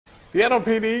The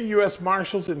NOPD, U.S.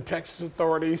 Marshals, and Texas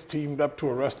authorities teamed up to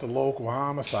arrest a local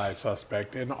homicide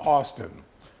suspect in Austin.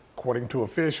 According to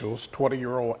officials,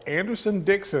 20-year-old Anderson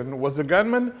Dixon was the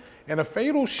gunman in a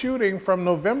fatal shooting from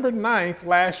November 9th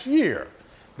last year.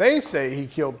 They say he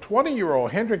killed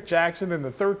 20-year-old Hendrick Jackson in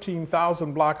the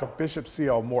 13,000 block of Bishop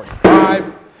C.L. Morton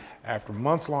Drive. After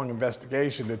months-long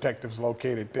investigation, detectives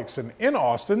located Dixon in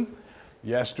Austin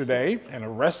yesterday and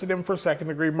arrested him for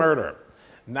second-degree murder.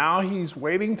 Now he's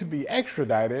waiting to be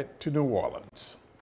extradited to New Orleans.